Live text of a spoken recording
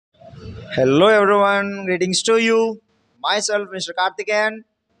Hello everyone, greetings to you. Myself, Mr. Karthikeyan,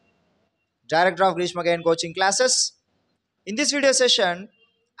 Director of Grishma Gain Coaching Classes. In this video session,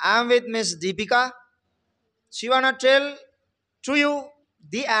 I am with Miss Deepika. She wanna tell to you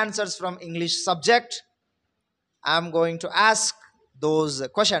the answers from English subject. I am going to ask those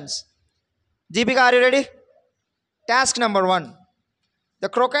questions. Deepika, are you ready? Task number one. The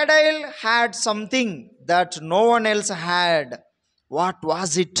crocodile had something that no one else had. What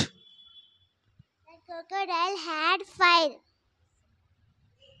was it? The crocodile had fire.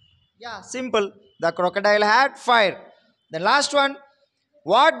 Yeah, simple. The crocodile had fire. The last one.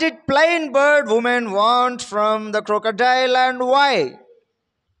 What did plain bird woman want from the crocodile and why?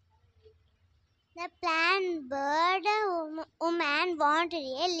 The plant bird woman wanted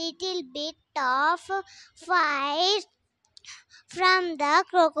a little bit of fire from the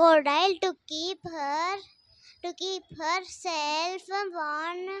crocodile to keep herself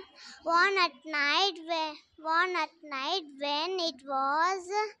warm at night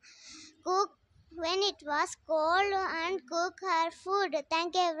cook when it was cold and cook her food.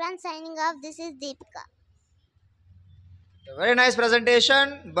 Thank you everyone. Signing off. This is Deepika. A very nice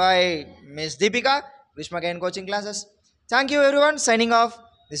presentation by Miss Deepika, Grishma Gain Coaching Classes. Thank you everyone. Signing off.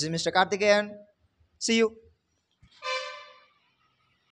 This is Mr. Karthikeyan. See you.